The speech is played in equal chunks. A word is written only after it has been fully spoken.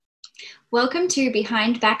Welcome to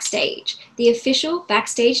Behind Backstage, the official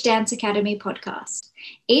Backstage Dance Academy podcast.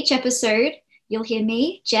 Each episode, you'll hear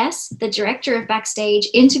me, Jess, the director of Backstage,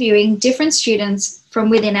 interviewing different students from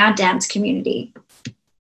within our dance community.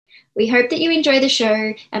 We hope that you enjoy the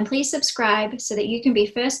show, and please subscribe so that you can be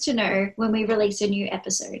first to know when we release a new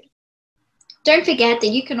episode. Don't forget that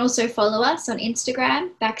you can also follow us on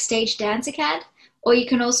Instagram, Backstage Dance Acad, or you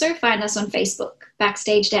can also find us on Facebook,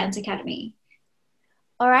 Backstage Dance Academy.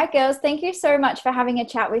 All right, girls, thank you so much for having a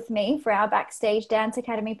chat with me for our Backstage Dance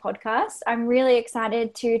Academy podcast. I'm really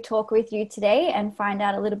excited to talk with you today and find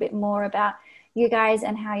out a little bit more about you guys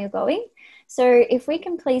and how you're going. So if we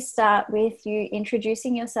can please start with you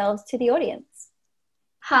introducing yourselves to the audience.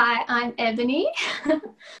 Hi, I'm Ebony.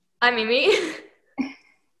 I'm Immy.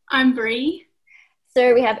 I'm Bri.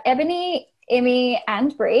 So we have Ebony, Immy,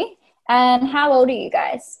 and Bri. And how old are you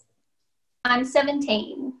guys? I'm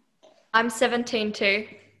 17. I'm 17 too.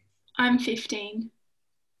 I'm 15.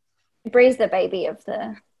 Bri's the baby of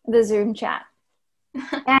the Zoom chat.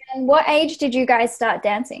 And what age did you guys start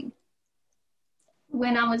dancing?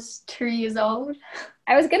 When I was 2 years old.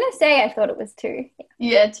 I was going to say I thought it was 2.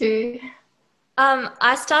 Yeah, 2.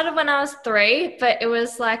 I started when I was 3, but it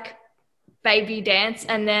was like baby dance,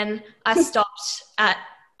 and then I stopped at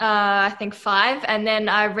I think 5, and then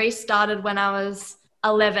I restarted when I was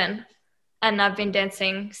 11. And I've been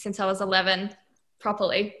dancing since I was 11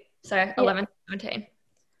 properly. So 11, 17.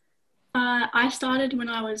 I started when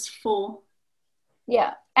I was 4.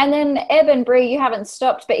 Yeah. And then Eb and Bri, you haven't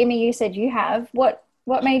stopped, but Immy, you said you have. What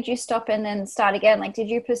made you stop and then start again? Like, did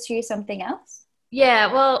you pursue something else?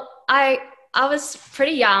 Yeah, well, I was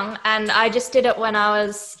pretty young, and I just did it when I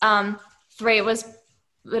was 3. It was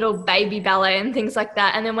little baby ballet and things like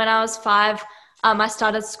that. And then when I was 5, I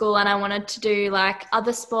started school and I wanted to do like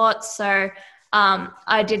other sports. So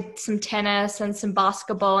I did some tennis and some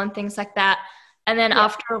basketball and things like that. And then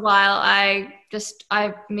after a while, I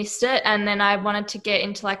missed it. And then I wanted to get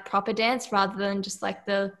into like proper dance rather than just like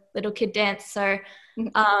the little kid dance. So,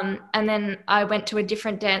 and then I went to a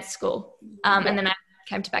different dance school and then I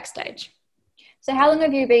came to Backstage. So how long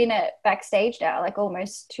have you been at Backstage now? Like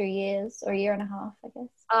almost 2 years or a year and a half, I guess?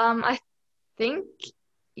 I think...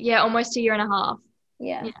 Yeah, almost a year and a half.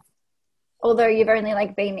 Yeah. Although you've only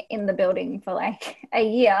like been in the building for like a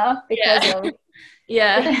year because of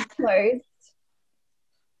closed.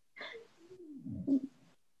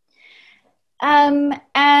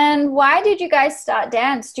 And why did you guys start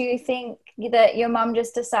dance? Do you think that your mum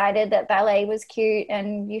just decided that ballet was cute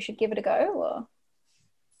and you should give it a go,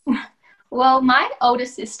 or? Well, my older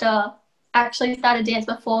sister actually started dance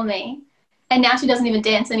before me, and now she doesn't even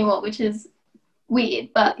dance anymore, which is weird.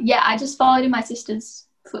 But yeah, I just followed in my sister's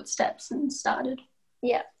footsteps and started.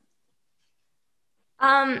 Yeah.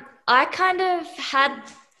 I kind of had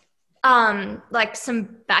like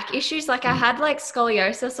some back issues. Like I had like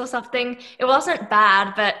scoliosis or something. It wasn't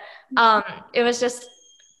bad, but it was just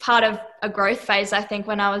part of a growth phase, I think,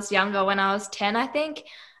 when I was younger, when I was 10, I think.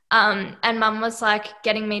 And mum was like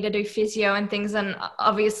getting me to do physio and things, and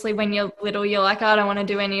obviously when you're little you're like, oh, I don't want to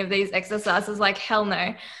do any of these exercises, like hell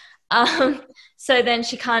no. So then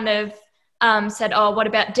she kind of said, oh, what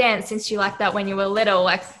about dance, since you liked that when you were little?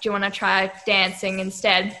 Like, do you want to try dancing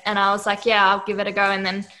instead? And I was like, yeah, I'll give it a go. And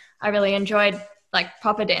then I really enjoyed like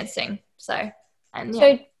proper dancing. So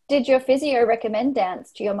did your physio recommend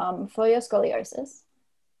dance to your mum for your scoliosis?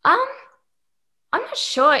 I'm not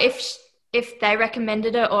sure if they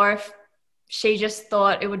recommended it or if she just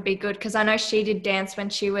thought it would be good, because I know she did dance when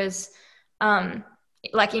she was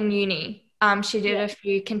like in uni. She did a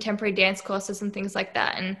few contemporary dance courses and things like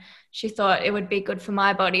that, and she thought it would be good for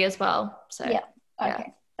my body as well. So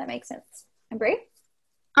okay, that makes sense. And Bri?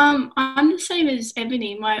 I'm the same as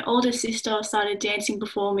Ebony. My older sister started dancing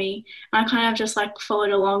before me, and I kind of just like followed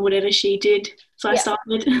along whatever she did. So I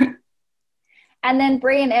started. And then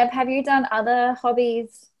Bri and Eb, have you done other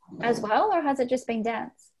hobbies as well, or has it just been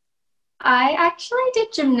dance? I actually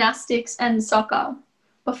did gymnastics and soccer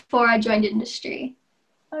before I joined industry.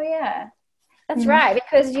 Oh yeah. That's right,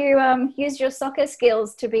 because you used your soccer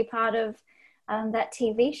skills to be part of that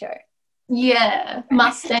TV show. Yeah,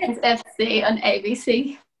 Mustangs FC on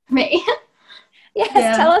ABC. Me.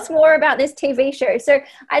 Yes, tell us more about this TV show. So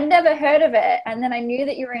I'd never heard of it, and then I knew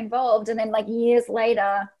that you were involved, and then like years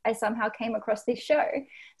later, I somehow came across this show.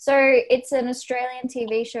 So it's an Australian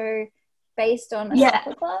TV show based on a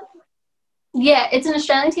soccer club? Yeah, it's an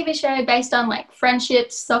Australian TV show based on like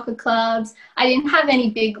friendships, soccer clubs. I didn't have any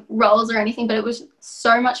big roles or anything, but it was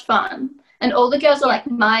so much fun. And all the girls are like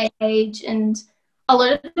my age, and a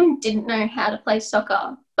lot of them didn't know how to play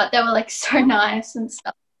soccer, but they were like so nice and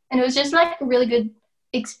stuff. And it was just like a really good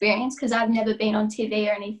experience because I've never been on TV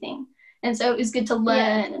or anything. And so it was good to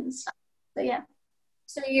learn and stuff. So yeah.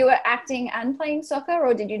 So you were acting and playing soccer,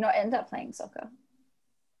 or did you not end up playing soccer?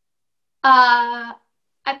 I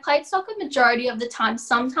played soccer majority of the time.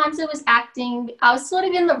 Sometimes it was acting. I was sort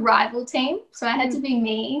of in the rival team, so I had to be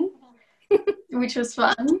mean, which was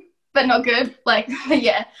fun, but not good. Like, but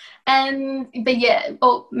yeah.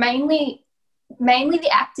 Well, mainly the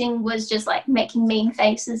acting was just like making mean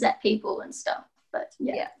faces at people and stuff. But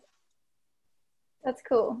yeah. That's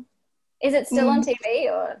cool. Is it still on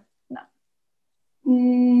TV or no?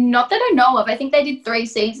 Not that I know of. I think they did 3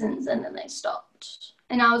 seasons and then they stopped.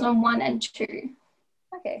 And I was on 1 and 2.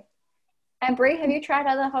 Okay. And Bri, have you tried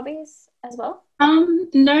other hobbies as well?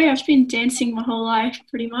 No, I've been dancing my whole life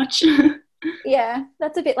pretty much. Yeah,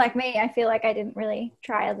 that's a bit like me. I feel like I didn't really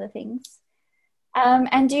try other things.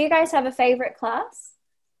 And do you guys have a favorite class?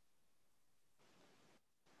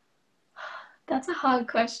 That's a hard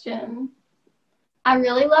question. I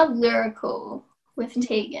really love lyrical with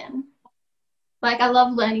Tegan. Like, I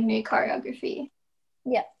love learning new choreography.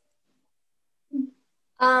 Yeah.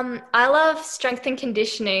 I love strength and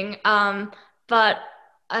conditioning, but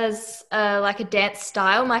as like a dance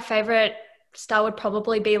style, my favorite style would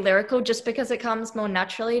probably be lyrical, just because it comes more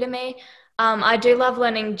naturally to me. I do love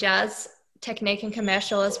learning jazz technique and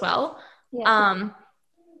commercial as well. Yeah.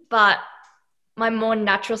 But my more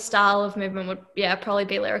natural style of movement would, probably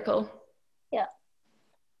be lyrical. Yeah.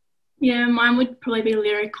 Yeah, mine would probably be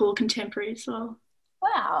lyrical contemporary as well.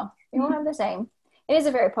 Wow, you all have the same. It is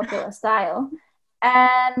a very popular style.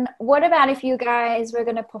 And what about if you guys were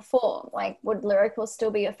going to perform? Like, would lyrical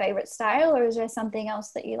still be your favorite style, or is there something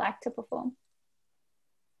else that you like to perform?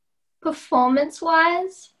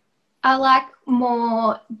 Performance-wise, I like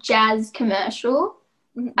more jazz commercial.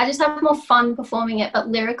 I just have more fun performing it, but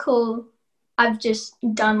lyrical, I've just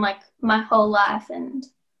done like my whole life and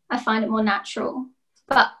I find it more natural.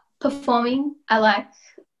 But performing, I like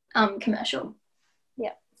commercial.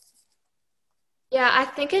 Yeah, I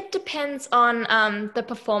think it depends on the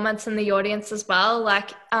performance and the audience as well.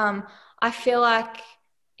 Like, I feel like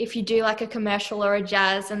if you do like a commercial or a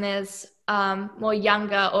jazz and there's more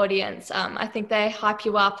younger audience, I think they hype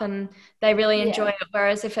you up and they really enjoy it.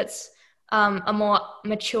 Whereas if it's a more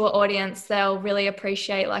mature audience, they'll really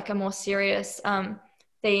appreciate like a more serious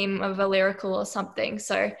theme of a lyrical or something.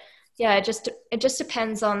 So yeah, it just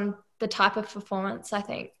depends on the type of performance, I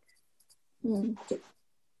think.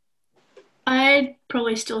 I'd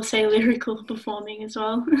probably still say lyrical performing as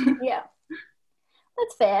well. Yeah,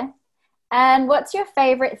 that's fair. And what's your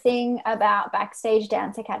favorite thing about Backstage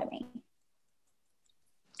Dance Academy?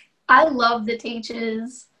 I love the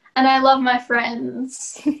teachers and I love my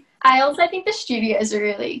friends. I also think the studios are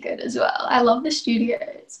really good as well. I love the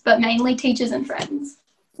studios, but mainly teachers and friends.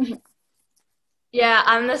 Yeah,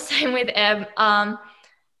 I'm the same with Eb. I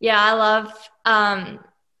love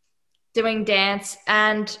doing dance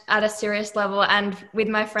and at a serious level and with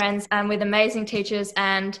my friends and with amazing teachers,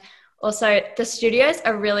 and also the studios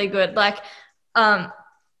are really good. Like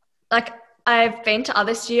I've been to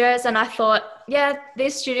other studios and I thought, yeah,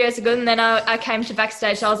 these studios are good, and then I came to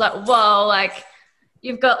Backstage and I was like, whoa, like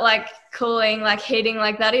you've got like cooling, like heating,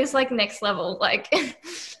 like that is like next level. Like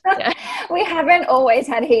yeah. We haven't always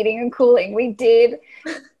had heating and cooling. We did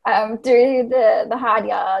do the hard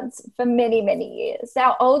yards for many, many years.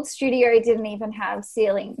 Our old studio didn't even have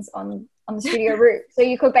ceilings on the studio roof. So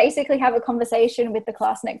you could basically have a conversation with the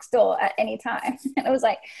class next door at any time. And it was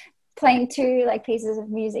like playing 2 like pieces of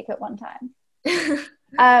music at one time.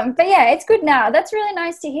 But yeah, it's good now. That's really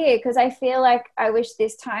nice to hear, because I feel like I wish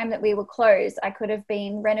this time that we were closed, I could have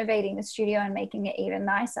been renovating the studio and making it even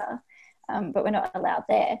nicer. But we're not allowed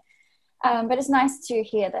there. But it's nice to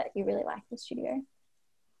hear that you really like the studio.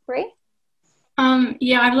 Bri?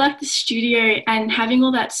 Yeah, I like the studio and having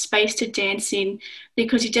all that space to dance in,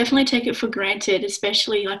 because you definitely take it for granted,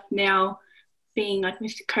 especially like now being like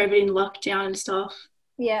with COVID and lockdown and stuff.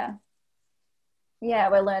 Yeah,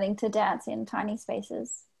 we're learning to dance in tiny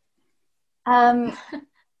spaces. And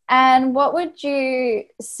what would you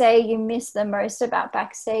say you miss the most about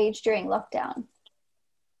Backstage during lockdown?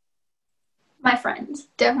 My friends,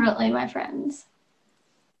 definitely my friends.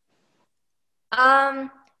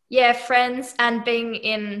 Yeah, friends, and being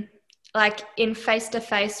in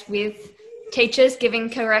face-to-face with teachers, giving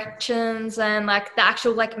corrections and like the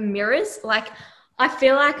actual like mirrors. Like I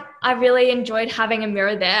feel like I really enjoyed having a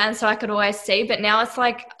mirror there, and so I could always see, but now it's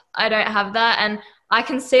like I don't have that, and I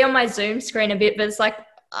can see on my Zoom screen a bit, but it's like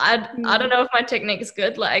I don't know if my technique is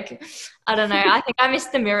good. Like I don't know. I think I miss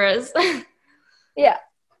the mirrors. Yeah.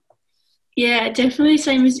 Yeah, definitely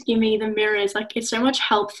same as Immy, the mirrors, like it's so much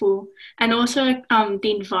helpful. And also the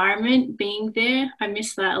environment being there, I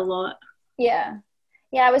miss that a lot. Yeah.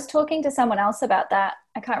 Yeah, I was talking to someone else about that.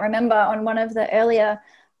 I can't remember, on one of the earlier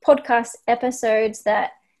podcast episodes,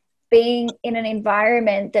 that being in an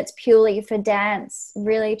environment that's purely for dance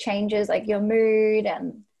really changes like your mood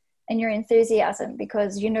and your enthusiasm,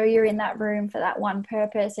 because you know you're in that room for that one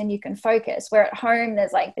purpose and you can focus. Where at home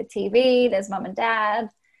there's like the TV, there's mum and dad.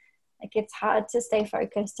 Like it's hard to stay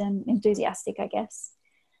focused and enthusiastic, I guess.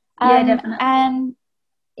 Yeah, definitely. And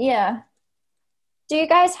yeah. Do you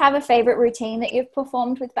guys have a favorite routine that you've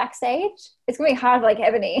performed with backstage? It's going to be hard, like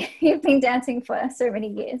Ebony. You've been dancing for so many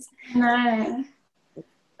years. No.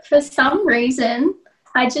 For some reason,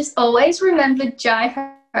 I just always remembered Jai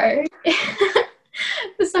Ho.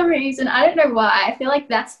 For some reason, I don't know why. I feel like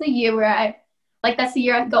that's the year where that's the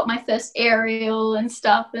year I got my first aerial and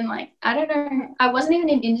stuff. And like, I don't know, I wasn't even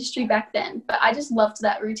in industry back then, but I just loved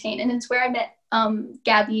that routine. And it's where I met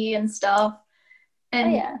Gabby and stuff.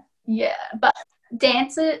 And yeah, but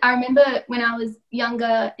dances, I remember when I was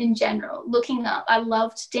younger in general, looking up, I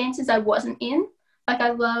loved dances I wasn't in. Like I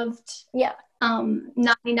loved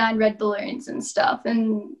 99 Red Balloons and stuff,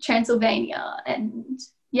 and Transylvania, and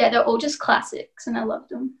yeah, they're all just classics and I loved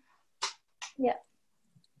them. Yeah.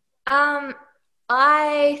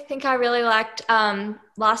 I think I really liked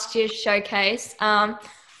last year's showcase.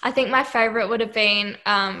 I think my favorite would have been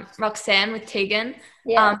Roxanne with Tegan,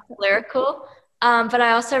 lyrical. But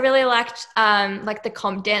I also really liked like the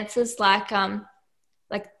comp dances, like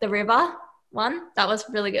the river one. That was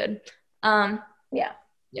really good. Yeah.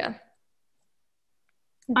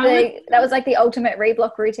 That was like the ultimate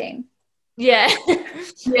reblock routine. Yeah.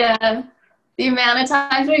 Yeah. The amount of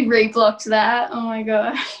times we reblocked that, oh my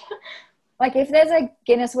gosh. Like if there's a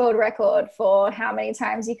Guinness World Record for how many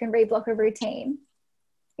times you can reblock a routine,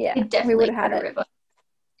 we would have had it. River.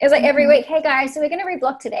 It was like every week, hey guys, so we're going to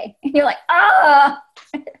reblock today. And you're like, ah!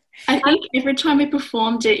 I think every time we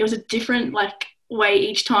performed it, it was a different like way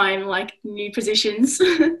each time, like new positions.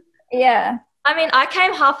 Yeah. I mean, I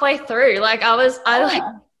came halfway through. Like I was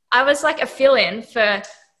like a fill-in for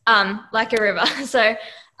like a river. So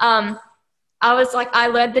I was like, I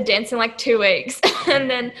learned the dance in like 2 weeks and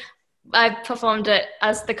then I performed it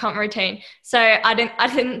as the comp routine. So I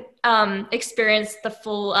didn't experience the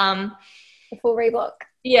full reblock.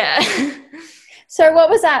 Yeah. So what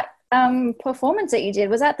was that performance that you did?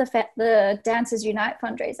 Was that the Dancers Unite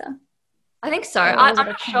fundraiser? I think so. I'm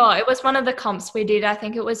not sure. It was one of the comps we did. I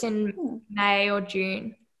think it was in May or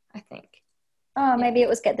June, I think. Oh, maybe it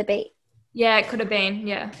was Get the Beat. Yeah, it could have been.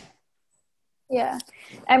 Yeah. Yeah.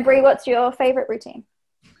 And Bri, what's your favorite routine?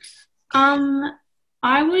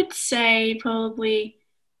 I would say probably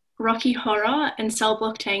Rocky Horror and Cell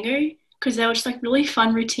Block Tango, because they were just like really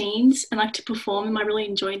fun routines and like to perform them. I really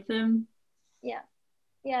enjoyed them.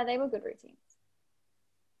 Yeah, they were good routines.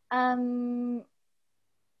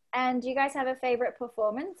 And do you guys have a favorite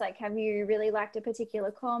performance? Like, have you really liked a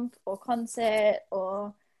particular comp or concert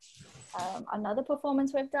or another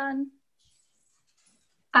performance we've done?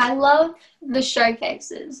 I love the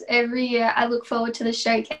showcases. Every year I look forward to the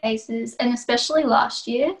showcases, and especially last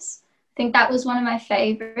year's. I think that was one of my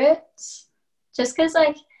favorites, just because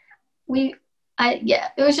like it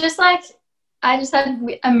was just like I just had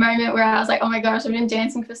a moment where I was like, oh my gosh, I've been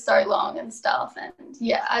dancing for so long and stuff, and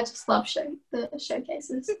yeah, I just love the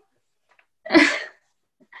showcases.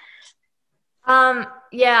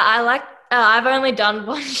 Yeah, I like I've only done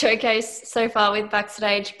one showcase so far with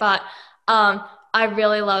Backstage, but I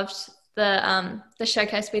really loved the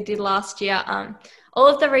showcase we did last year. All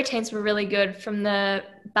of the routines were really good, from the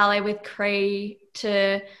ballet with Cree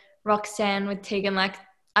to Roxanne with Tegan. Like,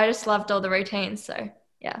 I just loved all the routines. So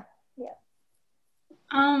yeah.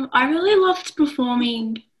 I really loved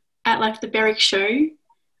performing at like the Berwick show.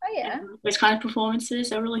 Oh yeah. Those kind of performances,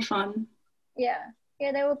 they're really fun. Yeah,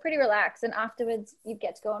 they were pretty relaxed, and afterwards you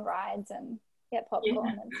get to go on rides and get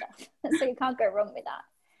popcorn and stuff. So you can't go wrong with that.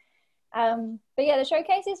 But yeah, the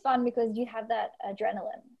showcase is fun because you have that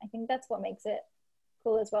adrenaline. I think that's what makes it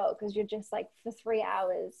cool as well, because you're just like for 3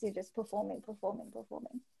 hours you're just performing.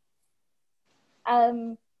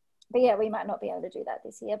 But yeah, we might not be able to do that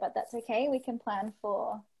this year, but that's okay. We can plan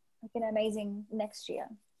for like an amazing next year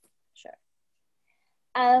show.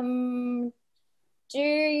 Do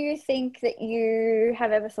you think that you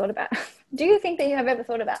have ever thought about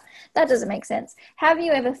that doesn't make sense. Have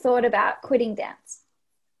you ever thought about quitting dance?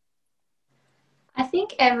 I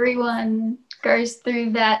think everyone goes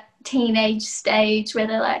through that teenage stage where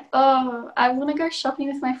they're like, oh, I want to go shopping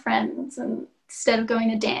with my friends instead of going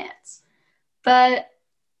to dance. But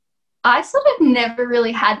I sort of never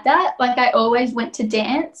really had that. Like, I always went to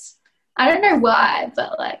dance. I don't know why,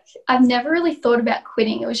 but like, I've never really thought about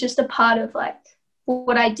quitting. It was just a part of like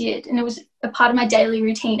what I did, and it was a part of my daily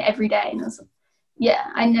routine every day. And it was,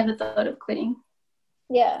 yeah, I never thought of quitting.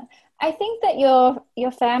 Yeah. I think that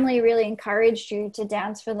your family really encouraged you to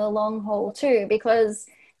dance for the long haul too, because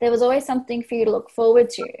there was always something for you to look forward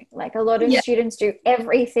to. Like a lot of students do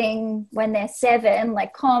everything when they're 7,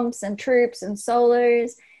 like comps and troops and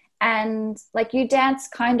solos. And like you dance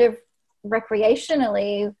kind of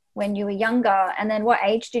recreationally when you were younger. And then what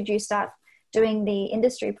age did you start doing the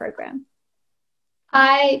industry program?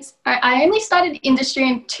 I only started industry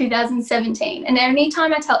in 2017, and any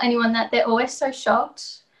time I tell anyone that, they're always so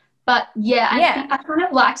shocked. But I think I kind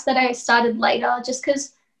of liked that I started later, just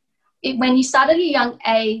because when you start at a young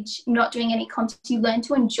age, not doing any comps, you learn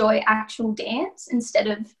to enjoy actual dance instead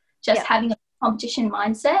of just having a competition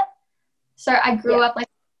mindset. So I grew up like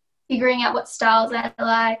figuring out what styles I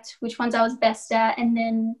liked, which ones I was best at, and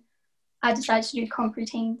then I decided to do comp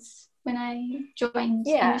routines when I joined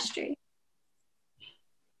industry.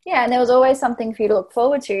 Yeah, and there was always something for you to look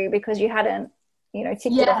forward to because you hadn't, ticked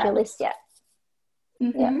it off your list yet.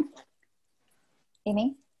 Mm-hmm. Yeah.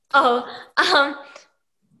 Immy? Oh,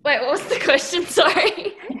 wait, what was the question?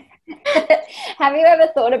 Sorry. Have you ever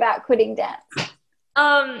thought about quitting dance?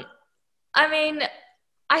 I mean,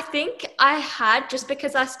 I think I had, just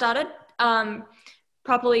because I started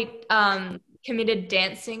properly committed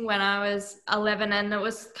dancing when I was 11, and it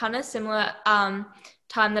was kind of similar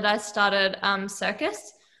time that I started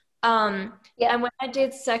circus. And when I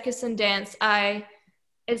did circus and dance,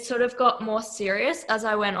 it sort of got more serious as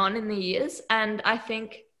I went on in the years. And I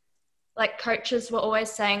think like coaches were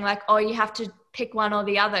always saying like, oh, you have to pick one or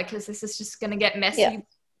the other because this is just going to get messy.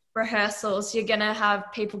 Rehearsals, you're going to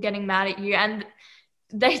have people getting mad at you. And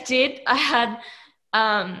they did. I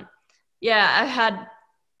had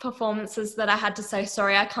performances that I had to say,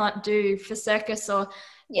 sorry, I can't do for circus, or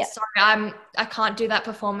sorry, I can't do that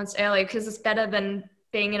performance early because it's better than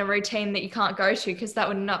being in a routine that you can't go to, because that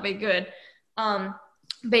would not be good.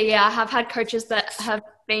 But yeah, I have had coaches that have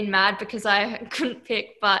been mad because I couldn't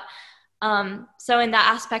pick. But so in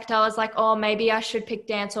that aspect, I was like, oh, maybe I should pick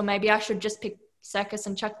dance, or maybe I should just pick circus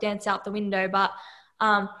and chuck dance out the window. But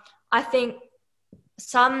I think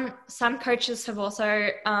some coaches have also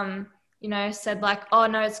said like, oh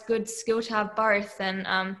no, it's good skill to have both.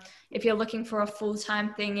 And if you're looking for a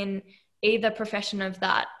full-time thing in either profession of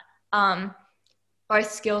that, both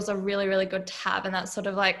skills are really, really good to have. And that sort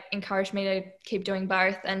of like encouraged me to keep doing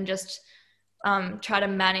both and just try to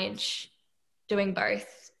manage doing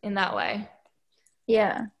both in that way.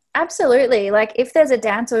 Yeah, absolutely. Like if there's a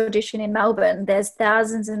dance audition in Melbourne, there's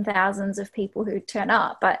thousands and thousands of people who turn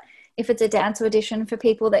up. But if it's a dance audition for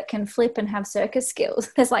people that can flip and have circus skills,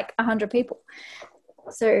 there's like 100 people.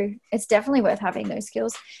 So it's definitely worth having those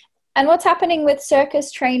skills. And what's happening with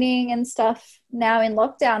circus training and stuff now in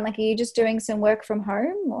lockdown? Like, are you just doing some work from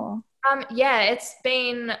home or? It's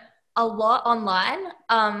been a lot online.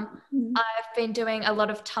 I've been doing a lot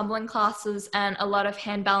of tumbling classes and a lot of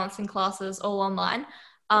hand balancing classes all online.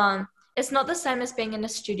 It's not the same as being in a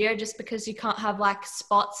studio, just because you can't have like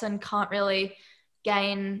spots and can't really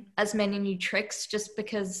gain as many new tricks just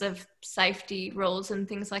because of safety rules and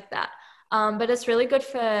things like that. But it's really good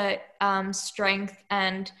for strength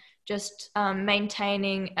and just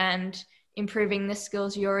maintaining and improving the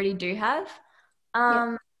skills you already do have.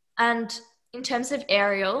 And in terms of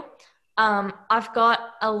aerial, I've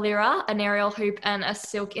got a lyra, an aerial hoop, and a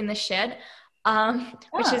silk in the shed,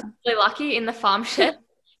 which is really lucky, in the farm shed.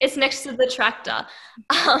 It's next to the tractor,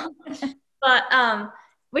 but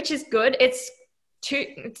which is good. It's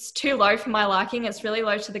too low for my liking. It's really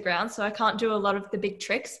low to the ground, so I can't do a lot of the big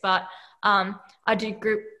tricks, but I do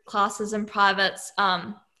group classes and privates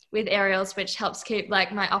with aerials, which helps keep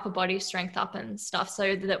like my upper body strength up and stuff,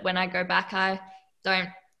 so that when I go back I don't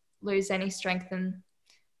lose any strength and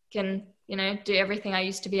can do everything I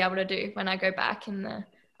used to be able to do when I go back in the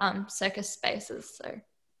circus spaces. So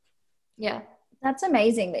yeah, that's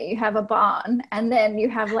amazing that you have a barn and then you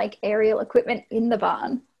have like aerial equipment in the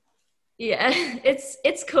barn. Yeah,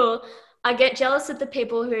 it's cool. I get jealous of the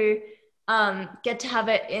people who get to have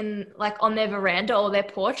it in like on their veranda or their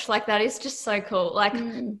porch. Like that is just so cool. Like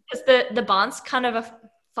because the barn's kind of a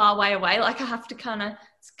far way away. Like I have to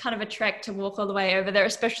it's kind of a trek to walk all the way over there,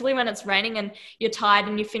 especially when it's raining and you're tired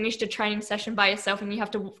and you finished a training session by yourself and you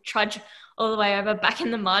have to trudge all the way over back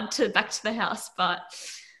in the mud back to the house. But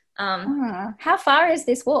how far is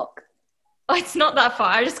this walk? Oh, it's not that far.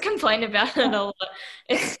 I just complain about it a lot.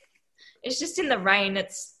 It's just in the rain.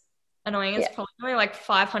 It's annoying. It's probably only like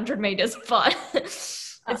 500 meters, but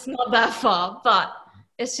it's not that far, but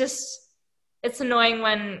it's annoying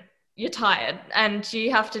when you're tired and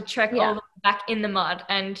you have to trek all the way back in the mud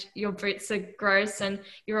and your boots are gross and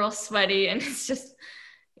you're all sweaty and it's just,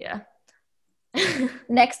 yeah.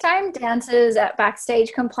 Next time dancers at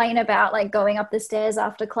backstage complain about like going up the stairs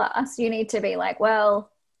after class, you need to be like, well,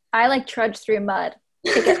 I like trudge through mud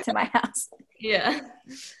to get to my house. Yeah.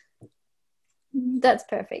 That's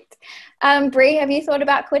perfect. Bri, have you thought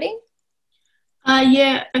about quitting?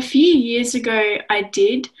 Yeah, a few years ago I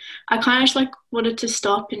did. I kind of just like wanted to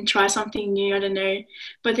stop and try something new, I don't know.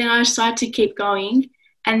 But then I decided to keep going.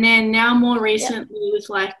 And then now more recently with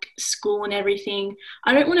like school and everything,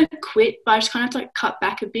 I don't want to quit, but I just kind of have to like cut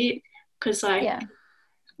back a bit because like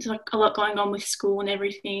there's like a lot going on with school and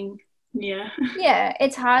everything. Yeah. Yeah,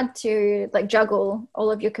 it's hard to like juggle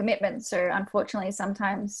all of your commitments. So unfortunately,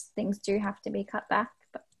 sometimes things do have to be cut back.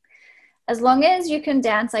 But as long as you can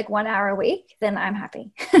dance like 1 hour a week, then I'm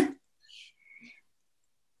happy.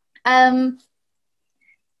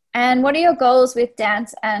 And what are your goals with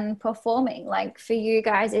dance and performing? Like for you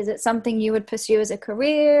guys, is it something you would pursue as a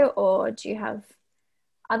career or do you have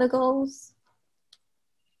other goals?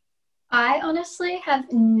 I honestly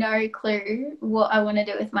have no clue what I want to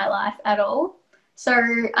do with my life at all. So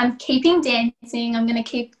I'm keeping dancing. I'm going to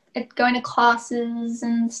keep going to classes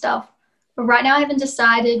and stuff. But right now I haven't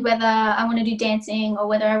decided whether I want to do dancing or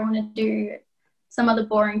whether I want to do some other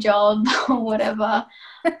boring job or whatever.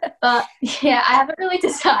 But yeah, I haven't really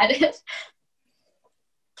decided.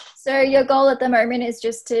 So your goal at the moment is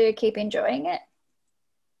just to keep enjoying it?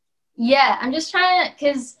 Yeah, I'm just trying to,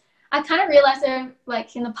 because I kind of realized that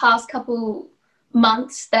like in the past couple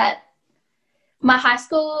months that my high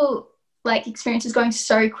school like experience is going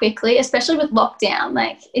so quickly, especially with lockdown.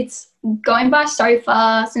 Like it's going by so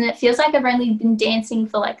fast and it feels like I've only been dancing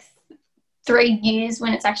for like 3 years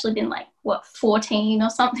when it's actually been like 14 or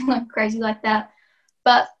something like crazy like that.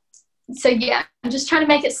 But so yeah, I'm just trying to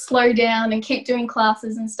make it slow down and keep doing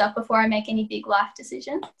classes and stuff before I make any big life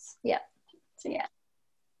decisions. Yeah. So yeah.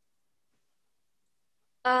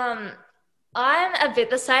 I'm a bit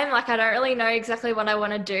the same. Like I don't really know exactly what I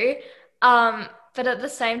want to do. But at the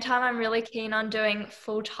same time, I'm really keen on doing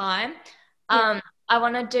full time. I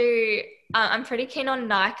want to do. I'm pretty keen on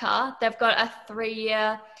NICA. They've got a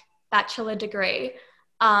 3-year bachelor degree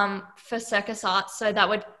for circus arts, so that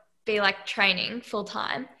would be like training full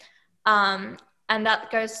time. And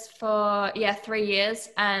that goes for 3 years,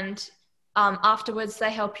 and afterwards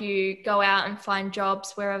they help you go out and find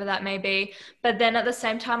jobs wherever that may be. But then at the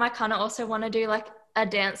same time I kind of also want to do like a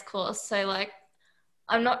dance course, so like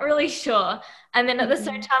I'm not really sure. And then at the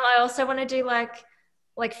same time I also want to do like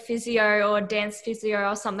physio or dance physio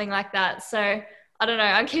or something like that. So I don't know,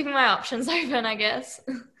 I'm keeping my options open, I guess.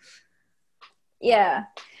 Yeah,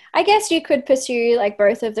 I guess you could pursue like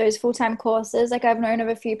both of those full-time courses. Like I've known of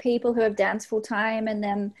a few people who have danced full-time and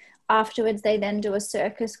then afterwards they then do a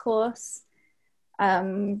circus course.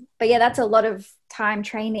 But yeah, that's a lot of time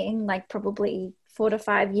training, like probably 4 to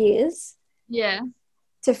 5 years. Yeah.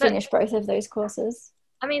 To finish both of those courses.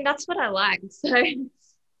 I mean, that's what I like. So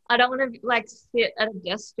I don't want to like sit at a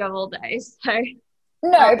desk job all day. So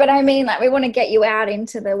no, but I mean, like we want to get you out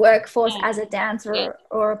into the workforce as a dancer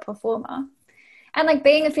or a performer. And like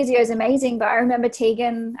being a physio is amazing, but I remember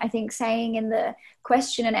Tegan, I think, saying in the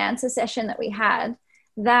question and answer session that we had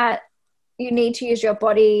that you need to use your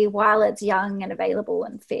body while it's young and available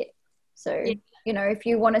and fit. So, you know, if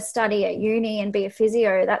you want to study at uni and be a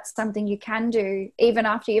physio, that's something you can do. Even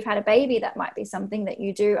after you've had a baby, that might be something that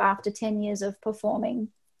you do after 10 years of performing.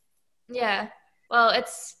 Yeah. Well,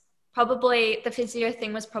 it's probably, the physio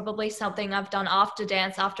thing was probably something I've done after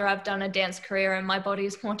dance, after I've done a dance career and my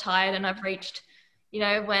body's more tired and I've reached, you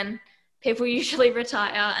know, when people usually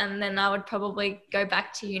retire, and then I would probably go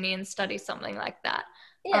back to uni and study something like that.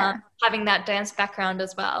 Yeah. Having that dance background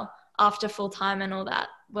as well after full time and all that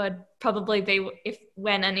would probably be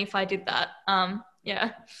when and if I did that.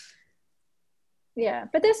 Yeah,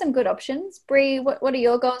 but there's some good options. Bri, what are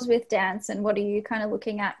your goals with dance and what are you kind of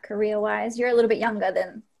looking at career wise? You're a little bit younger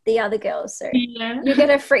than the other girls, so you get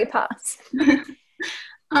a free pass.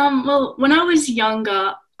 Well, when I was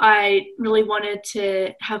younger, I really wanted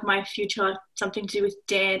to have my future something to do with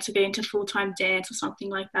dance or get into full-time dance or something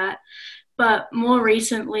like that. But more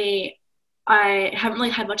recently, I haven't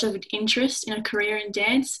really had much of an interest in a career in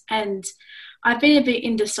dance, and I've been a bit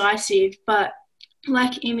indecisive. But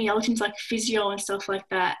like Immy, I looked into like physio and stuff like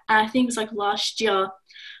that, and I think it's like last year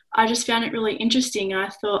I just found it really interesting, and I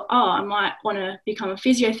thought, I might want to become a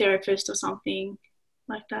physiotherapist or something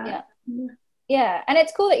like that. Yeah, and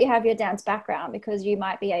it's cool that you have your dance background because you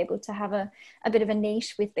might be able to have a bit of a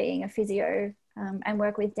niche with being a physio and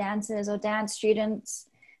work with dancers or dance students,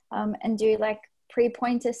 and do like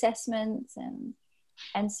pre-point assessments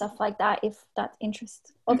and stuff like that, if that's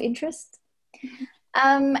of interest.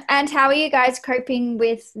 And how are you guys coping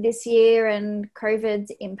with this year and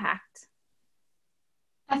COVID's impact?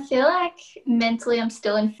 I feel like mentally I'm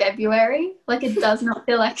still in February. Like, it does not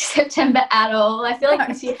feel like September at all. I feel like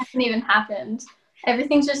this year hasn't even happened.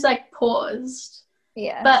 Everything's just like paused.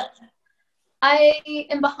 Yeah. But I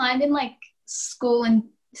am behind in like schooling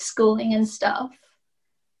and stuff.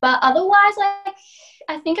 But otherwise, like,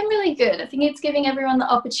 I think I'm really good. I think it's giving everyone the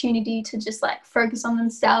opportunity to just like focus on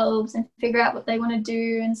themselves and figure out what they want to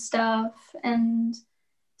do and stuff, and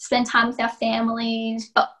spend time with our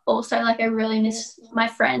families. But also, like, I really miss my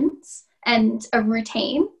friends and a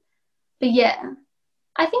routine. But yeah,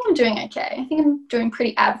 I think I'm doing okay. I think I'm doing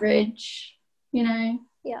pretty average, you know.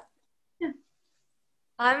 Yeah.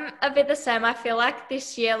 I'm a bit the same. I feel like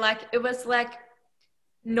this year, like, it was like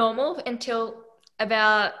normal until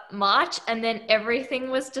about March, and then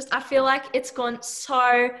everything was just, I feel like it's gone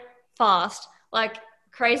so fast, like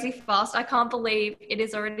crazy fast. I can't believe it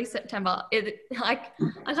is already September. Like,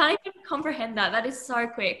 I can't even comprehend that. That is so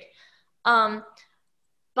quick. But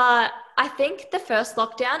I think the first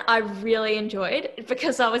lockdown I really enjoyed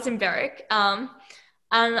because I was in Berwick, and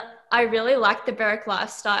I really liked the Berwick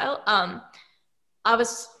lifestyle. I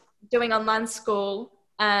was doing online school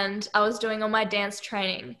and I was doing all my dance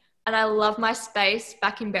training, and I love my space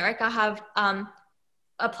back in Berwick. I have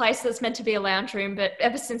a place that's meant to be a lounge room, but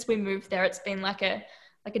ever since we moved there, it's been like a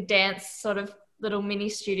dance sort of little mini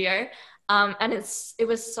studio. And it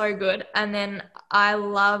was so good. And then I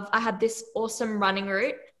had this awesome running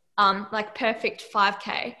route, like perfect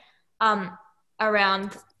 5K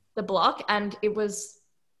around the block, and it was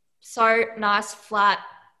so nice, flat,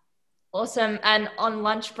 awesome. And on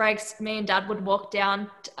lunch breaks, me and Dad would walk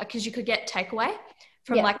down because you could get takeaway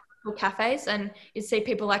from like local cafes, and you'd see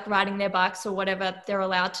people like riding their bikes or whatever they're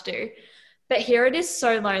allowed to do. But here it is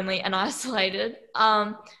so lonely and isolated.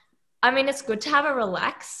 I mean, it's good to have a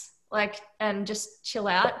relax, like, and just chill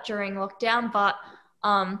out during lockdown, but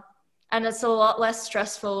and it's a lot less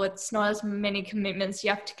stressful. It's not as many commitments you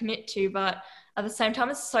have to commit to, but at the same time,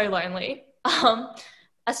 it's so lonely.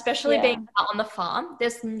 Especially being out on the farm,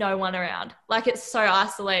 there's no one around. Like, it's so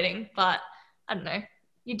isolating, but I don't know,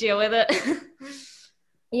 you deal with it.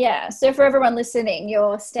 Yeah. So for everyone listening,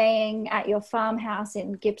 you're staying at your farmhouse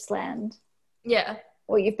in Gippsland. Yeah.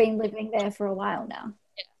 Or you've been living there for a while now.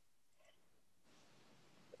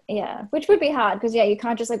 Yeah. Which would be hard because, you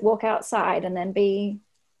can't just like walk outside and then be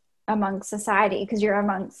amongst society because you're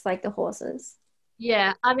amongst like the horses.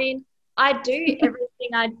 Yeah. I mean, I do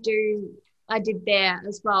everything I did there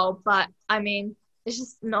as well, but I mean, it's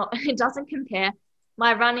just not, it doesn't compare.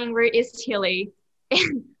 My running route is hilly.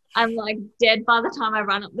 I'm like dead by the time I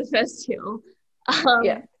run up the first hill.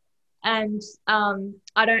 And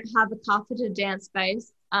I don't have a carpeted dance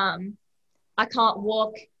space. I can't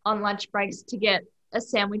walk on lunch breaks to get a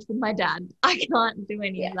sandwich with my dad. I can't do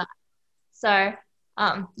any of that. So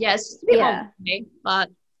it's just a bit more for me, but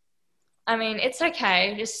I mean, it's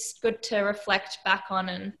okay. Just good to reflect back on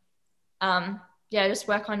and just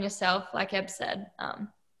work on yourself, like Eb said. How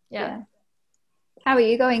are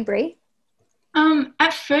you going, Bri?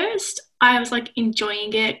 At first I was like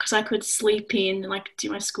enjoying it because I could sleep in and like do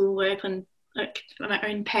my schoolwork and like at my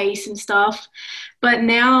own pace and stuff. But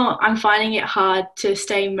now I'm finding it hard to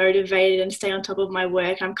stay motivated and stay on top of my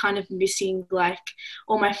work. I'm kind of missing like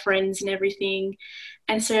all my friends and everything.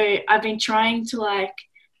 And so I've been trying to like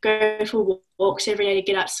go for walks every day to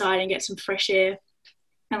get outside and get some fresh air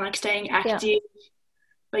and like staying active. Yeah.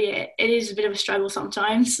 But yeah, it is a bit of a struggle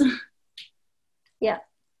sometimes.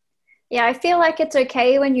 Yeah, I feel like it's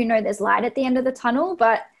okay when you know there's light at the end of the tunnel,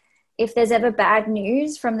 but if there's ever bad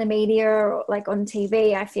news from the media or like on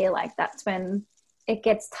TV, I feel like that's when it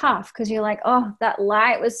gets tough because you're like, oh, that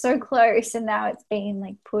light was so close and now it's been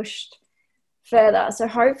like pushed further. So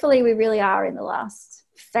hopefully we really are in the last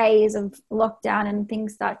phase of lockdown and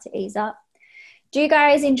things start to ease up. Do you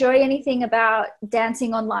guys enjoy anything about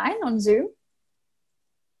dancing online on Zoom?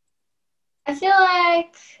 I feel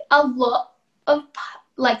like a lot of,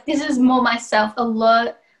 like, this is more myself, a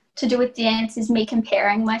lot to do with dance is me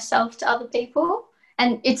comparing myself to other people,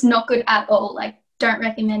 and it's not good at all. Like, don't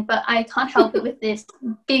recommend, but I can't help it with this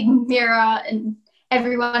big mirror and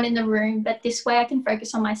everyone in the room, but this way I can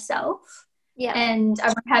focus on myself. Yeah. And I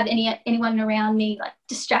won't have anyone around me like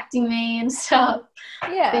distracting me and stuff.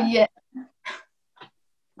 Yeah. But yeah.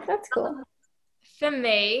 That's cool. For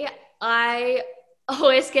me, I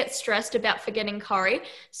always get stressed about forgetting choreo.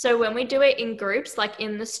 So when we do it in groups, like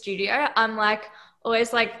in the studio, I'm like,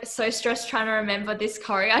 always like so stressed trying to remember this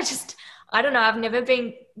choreo. I don't know, I've never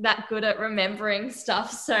been that good at remembering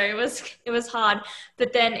stuff, so it was hard.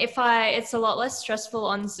 But then it's a lot less stressful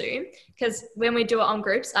on Zoom, because when we do it on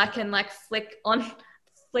groups, I can like flick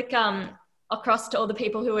across to all the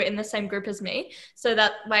people who are in the same group as me. So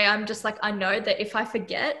that way I'm just like, I know that if I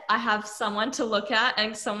forget, I have someone to look at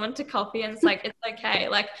and someone to copy, and it's like, it's okay.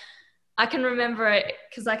 Like I can remember it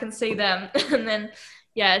because I can see them. And then,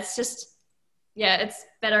 it's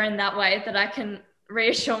better in that way that I can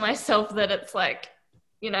reassure myself that it's like,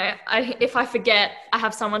 if I forget, I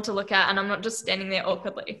have someone to look at and I'm not just standing there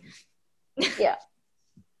awkwardly. Yeah.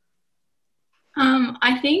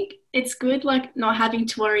 I think it's good, like, not having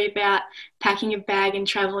to worry about packing a bag and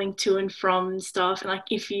traveling to and from stuff. And like,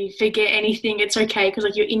 if you forget anything, it's okay, because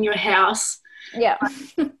like you're in your house. Yeah.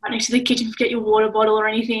 Right next to the kitchen, forget your water bottle or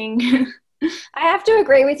anything. I have to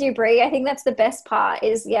agree with you, Bri. I think that's the best part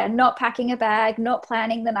is, not packing a bag, not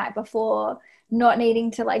planning the night before, not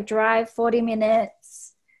needing to like drive 40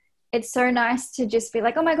 minutes. It's so nice to just be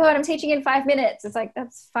like, oh my God, I'm teaching in 5 minutes. It's like,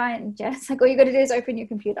 that's fine, Jess. Like all you got to do is open your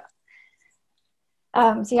computer.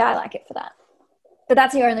 I like it for that. But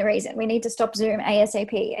that's the only reason. We need to stop Zoom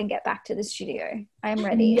ASAP and get back to the studio. I'm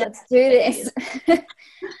ready. Yeah. Let's do this.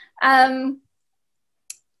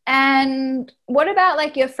 And what about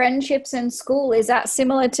like your friendships in school? Is that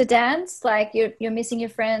similar to dance? Like you're missing your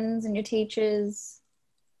friends and your teachers?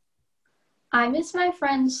 I miss my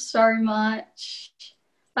friends so much.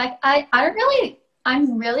 Like I'm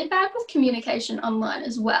really bad with communication online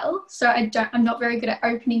as well. So I'm not very good at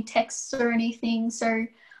opening texts or anything. So I'm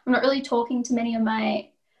not really talking to many of my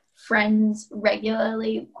friends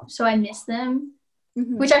regularly. So I miss them,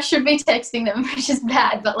 which I should be texting them, which is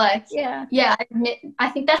bad. But like, I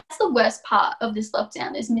think that's the worst part of this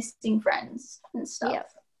lockdown is missing friends and stuff.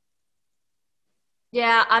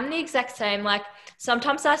 Yeah, I'm the exact same. Like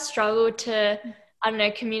sometimes I struggle to, I don't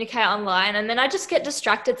know, communicate online, and then I just get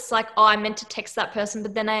distracted. It's like, oh, I meant to text that person,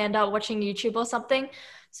 but then I end up watching YouTube or something.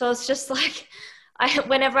 So it's just like,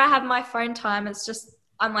 whenever I have my phone time, it's just,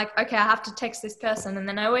 I'm like, okay, I have to text this person, and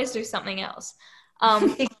then I always do something else.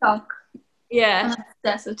 TikTok. Yeah. I'm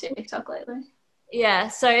obsessed with TikTok lately. Yeah,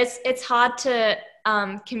 so it's hard to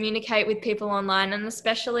communicate with people online, and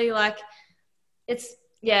especially like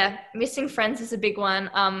missing friends is a big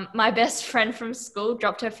one. My best friend from school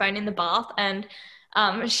dropped her phone in the bath, and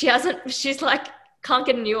she's like, can't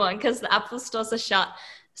get a new one because the Apple stores are shut.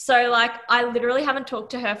 So like, I literally haven't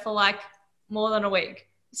talked to her for like more than a week.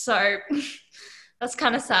 So that's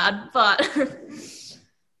kind of sad, but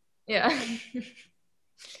yeah.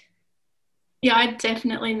 Yeah, I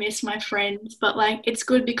definitely miss my friends, but like it's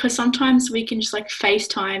good because sometimes we can just like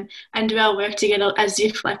FaceTime and do our work together as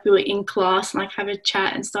if like we were in class and like have a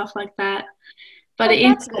chat and stuff like that. But it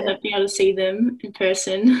is good not being able to see them in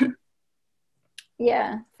person.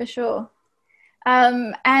 Yeah, for sure.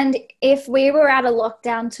 And if we were out of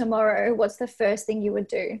lockdown tomorrow, what's the first thing you would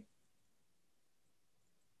do?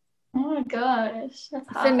 Oh my gosh, that's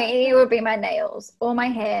hard. For me, it would be my nails or my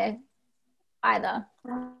hair, either.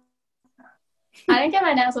 I don't get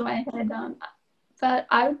my nails or my hair done, but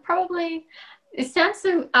I would probably,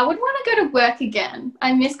 I would want to go to work again.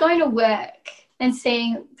 I miss going to work and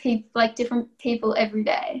seeing people, like different people every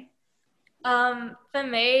day. For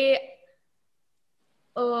me,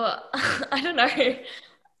 I don't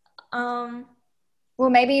know. Well,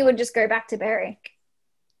 maybe you would just go back to Berwick.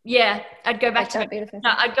 Yeah, I'd go back to Berwick.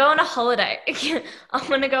 No, I'd go on a holiday. I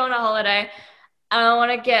want to go on a holiday, and I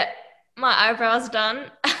want to get my eyebrows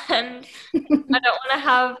done, and I don't want to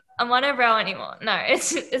have a monobrow anymore. No,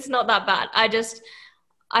 it's not that bad.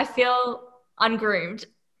 I feel ungroomed,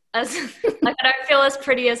 as like I don't feel as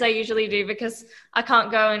pretty as I usually do because I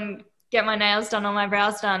can't go and get my nails done or my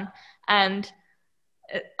brows done, and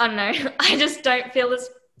I don't know, I just don't feel as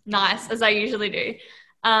nice as I usually do.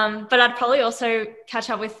 But I'd probably also catch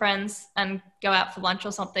up with friends and go out for lunch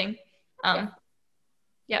or something.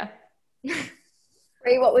 Yeah.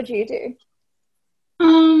 Bri, what would you do?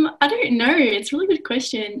 I don't know. It's a really good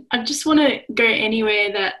question. I just want to go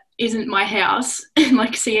anywhere that isn't my house and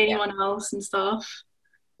like see anyone else and stuff.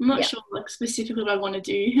 I'm not sure like specifically what I want to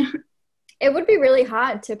do. It would be really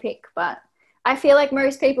hard to pick, but I feel like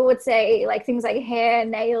most people would say like things like hair,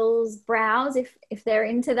 nails, brows, if they're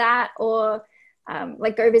into that, or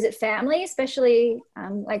like go visit family, especially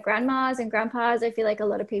like grandmas and grandpas. I feel like a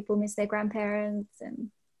lot of people miss their grandparents, and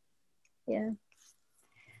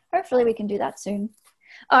hopefully we can do that soon.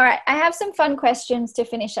 All right, I have some fun questions to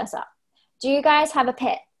finish us up. Do you guys have a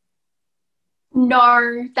pet?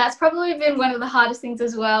 No, that's probably been one of the hardest things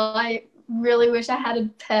as well. I really wish I had a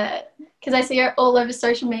pet. because I see it all over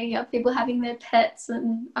social media, people having their pets,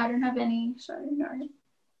 and I don't have any, so no.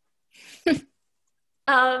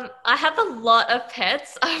 I have a lot of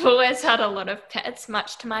pets. I've always had a lot of pets,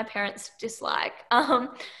 much to my parents' dislike.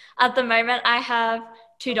 At the moment, I have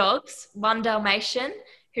 2 dogs, one Dalmatian,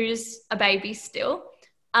 who's a baby still,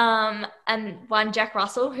 and one Jack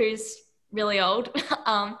Russell, who's really old,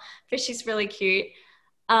 but she's really cute.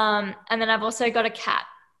 And then I've also got a cat,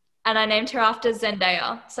 and I named her after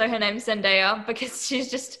Zendaya. So her name's Zendaya because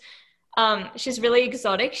she's really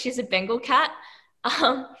exotic. She's a Bengal cat.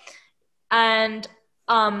 And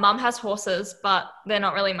Mum has horses, but they're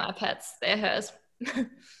not really my pets. They're hers.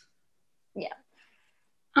 Yeah.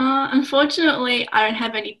 Unfortunately, I don't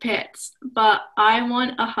have any pets, but I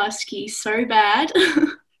want a husky so bad.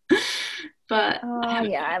 But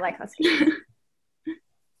Yeah, I like huskies.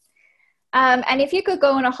 And if you could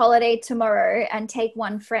go on a holiday tomorrow and take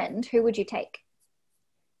one friend, who would you take?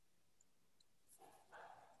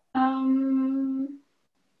 I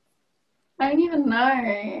don't even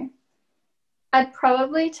know. I'd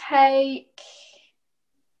probably take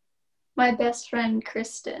my best friend,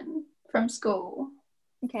 Kristen, from school.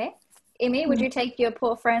 Okay. Immy, would you take your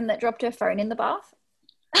poor friend that dropped her phone in the bath?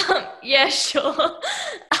 Yeah, sure.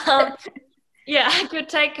 Yeah, I could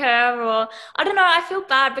take her, or I don't know, I feel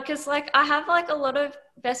bad because like I have like a lot of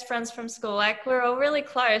best friends from school. Like we're all really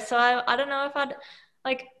close. So I don't know if I'd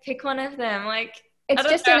like pick one of them. Like It's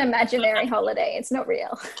just an imaginary holiday. It's not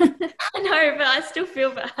real. I know, but I still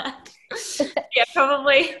feel bad. Yeah,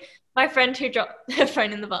 probably my friend who dropped her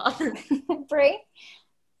phone in the bath. Bri?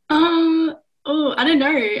 Oh, I don't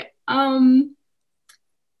know.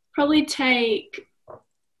 Probably take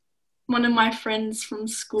one of my friends from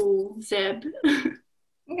school, Zeb.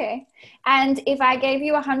 Okay. And if I gave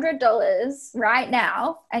you $100 right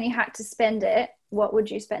now and you had to spend it, what would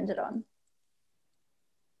you spend it on?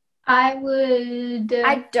 I would...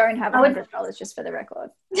 I don't have $100, just for the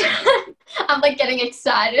record. I'm like getting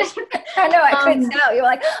excited. I know, I couldn't tell. You were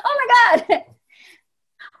like, oh my God.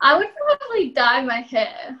 I would probably dye my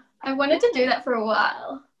hair. I wanted to do that for a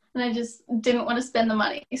while and I just didn't want to spend the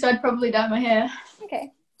money. So I'd probably dye my hair.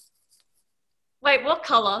 Okay. Wait, what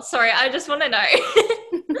color? Sorry, I just want to know.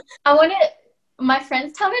 My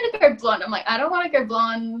friends tell me to go blonde. I'm like, I don't want to go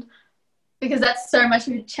blonde because that's so much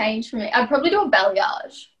of a change for me. I'd probably do a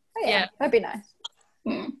balayage. Oh, yeah. That'd be nice.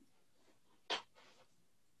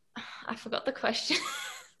 I forgot the question.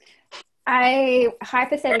 I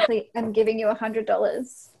hypothetically am giving you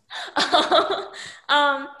 $100.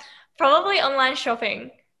 Probably online shopping.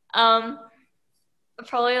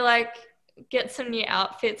 Probably like get some new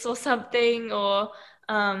outfits or something, or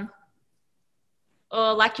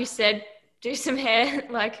like you said, do some hair,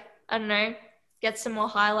 like, I don't know, get some more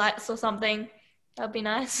highlights or something. That'd be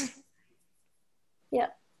nice. Yeah.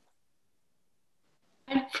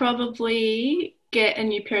 I'd probably get a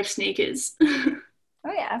new pair of sneakers.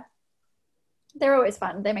 Oh, yeah. They're always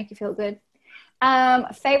fun. They make you feel good.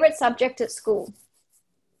 Favorite subject at school?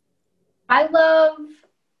 I love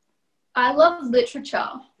literature.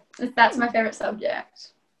 That's my favorite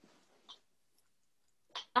subject.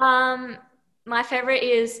 My favorite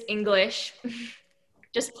is English.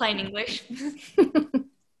 Just plain English.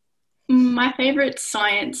 My favorite's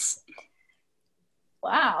science.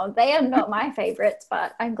 Wow, they are not my favorites,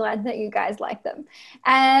 but I'm glad that you guys like them.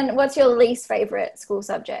 And what's your least favorite school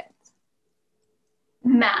subject?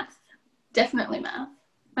 Math. Definitely math.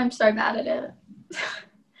 I'm so bad at it.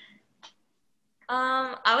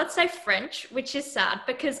 I would say French, which is sad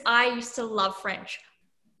because I used to love French.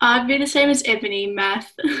 I'd be the same as Ebony,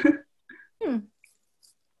 math.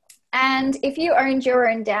 And if you owned your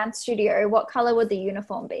own dance studio, what color would the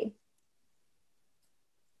uniform be?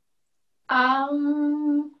 I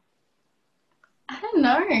don't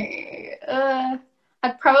know.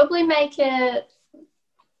 I'd probably make it.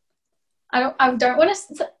 I don't want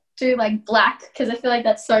to do like black because I feel like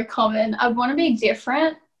that's so common. I want to be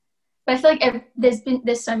different, but I feel like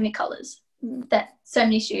there's so many colors that so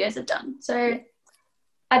many studios have done. So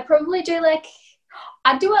I'd probably do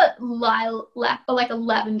I'd do a lilac or like a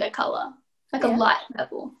lavender color, like a light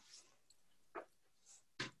purple.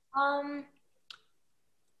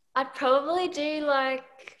 I'd probably do like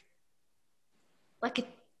a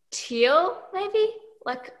teal, maybe,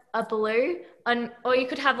 like a blue, or you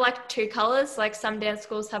could have like 2 colors. Like some dance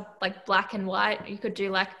schools have like black and white. You could do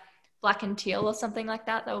like black and teal or something like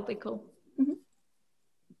that. That would be cool.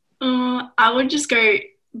 I would just go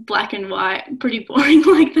black and white. Pretty boring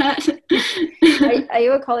like that. Are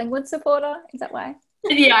you a Collingwood supporter? Is that why?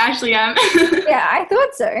 Yeah, I actually am. Yeah, I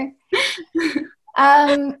thought so.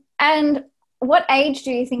 And what age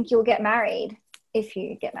do you think you'll get married, if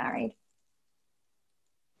you get married?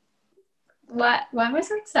 Why am I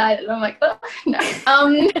so excited? I'm like, oh, no.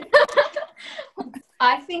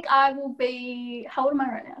 I think I will be, how old am I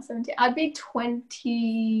right now? 17. I'd be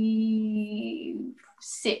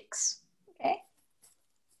 26. Okay.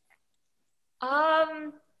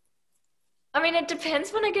 I mean, it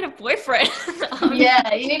depends when I get a boyfriend.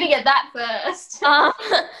 Yeah, you need to get that first. I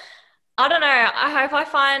don't know. I hope I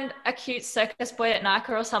find a cute circus boy at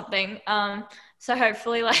Nike or something. So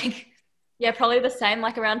hopefully, like, yeah, probably the same,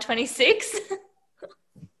 like around 26.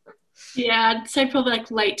 Yeah, I'd say probably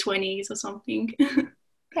like late 20s or something.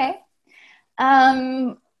 Okay.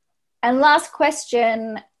 And last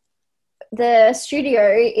question. The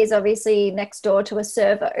studio is obviously next door to a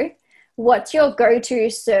servo. What's your go-to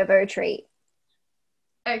servo treat?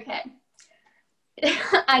 Okay.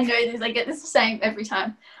 I know this. I get this the same every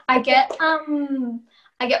time. I get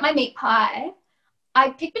my meat pie.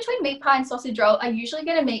 I pick between meat pie and sausage roll. I usually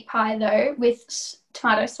get a meat pie though with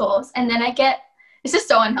tomato sauce, and then I get, this is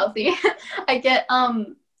so unhealthy. I get a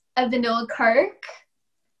vanilla Coke.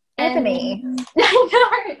 Ebony. I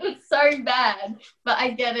know, it's so bad, but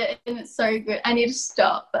I get it and it's so good. I need to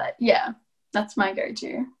stop, but yeah, that's my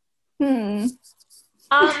go-to.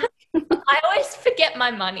 I always forget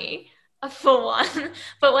my money, for one,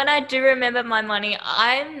 but when I do remember my money,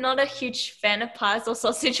 I'm not a huge fan of pies or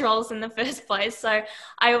sausage rolls in the first place, so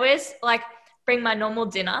I always like bring my normal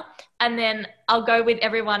dinner and then I'll go with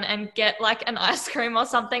everyone and get like an ice cream or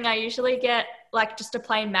something. I usually get like just a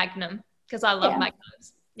plain Magnum because I love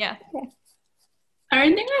Magnums. Yeah. I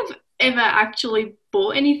don't think I've ever actually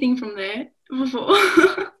bought anything from there before.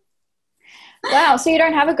 Wow, so you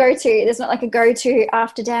don't have a go-to? There's not like a go-to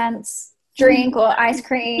after dance drink or ice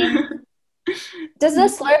cream? Does the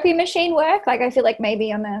Slurpee machine work? Like, I feel like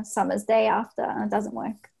maybe on a summer's day after it doesn't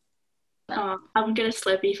work. I would get a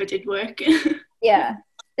Slurpee if it did work. Yeah,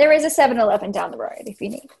 there is a 7-Eleven down the road if you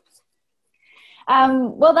need.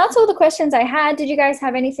 Well, that's all the questions I had. Did you guys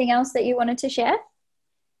have anything else that you wanted to share?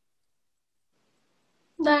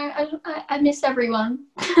 No, I miss everyone.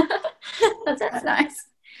 That's nice.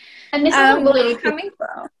 I miss Where are you coming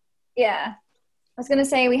from? Yeah. I was going to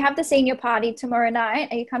say, we have the senior party tomorrow night.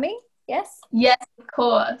 Are you coming? Yes? Yes, of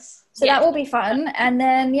course. So that will be fun. And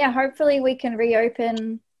then, yeah, hopefully we can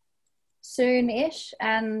reopen soon-ish.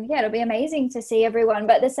 And, yeah, it'll be amazing to see everyone.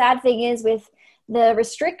 But the sad thing is with the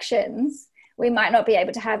restrictions, we might not be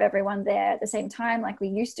able to have everyone there at the same time like we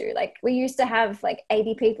used to. Like, we used to have, like,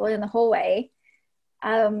 80 people in the hallway.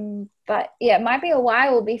 But yeah, it might be a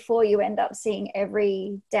while before you end up seeing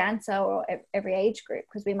every dancer or every age group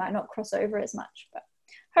because we might not cross over as much. But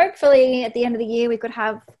hopefully at the end of the year we could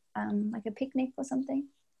have like a picnic or something.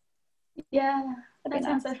 Yeah, that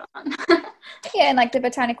sounds nice. so fun. Yeah, and like the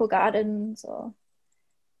botanical gardens or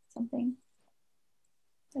something.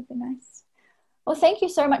 That'd be nice. Well, thank you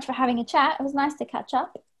so much for having a chat. It was nice to catch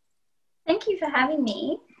up. Thank you for having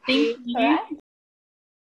me. Thank you. All right.